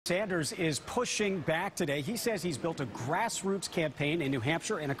Sanders is pushing back today. He says he's built a grassroots campaign in New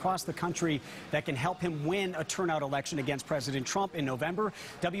Hampshire and across the country that can help him win a turnout election against President Trump in November.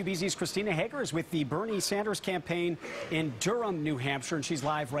 WBZ's Christina Hager is with the Bernie Sanders campaign in Durham, New Hampshire, and she's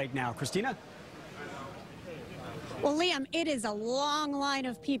live right now. Christina? Well, Liam, it is a long line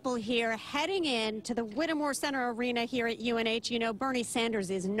of people here heading in to the Whittemore Center Arena here at UNH. You know, Bernie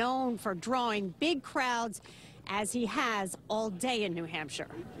Sanders is known for drawing big crowds, as he has all day in New Hampshire.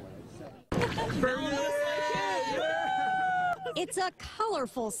 It's a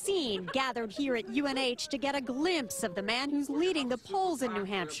colorful scene gathered here at UNH to get a glimpse of the man who's leading the polls in New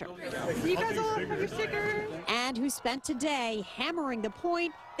Hampshire. You guys all have your stickers. And who spent today hammering the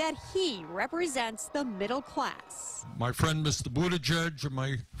point that he represents the middle class. My friend Mr. Buttigieg and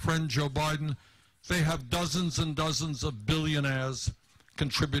my friend Joe Biden, they have dozens and dozens of billionaires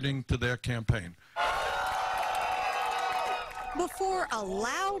contributing to their campaign. Before a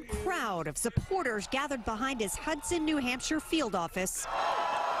loud crowd of supporters gathered behind his Hudson, New Hampshire field office,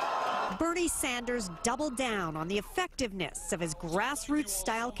 Bernie Sanders doubled down on the effectiveness of his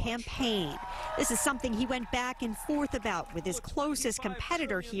grassroots-style campaign. This is something he went back and forth about with his closest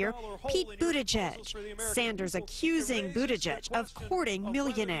competitor here, Pete Buttigieg. Sanders accusing Buttigieg of courting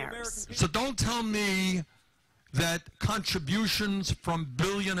millionaires. So don't tell me that contributions from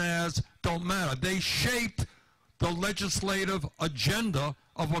billionaires don't matter. They shape the legislative agenda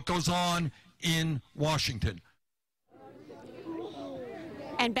of what goes on in Washington.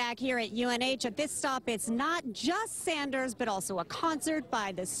 And back here at UNH at this stop, it's not just Sanders, but also a concert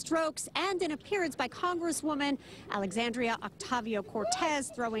by the Strokes and an appearance by Congresswoman Alexandria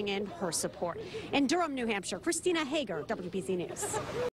Ocasio-Cortez throwing in her support. In Durham, New Hampshire, Christina Hager, WBZ News.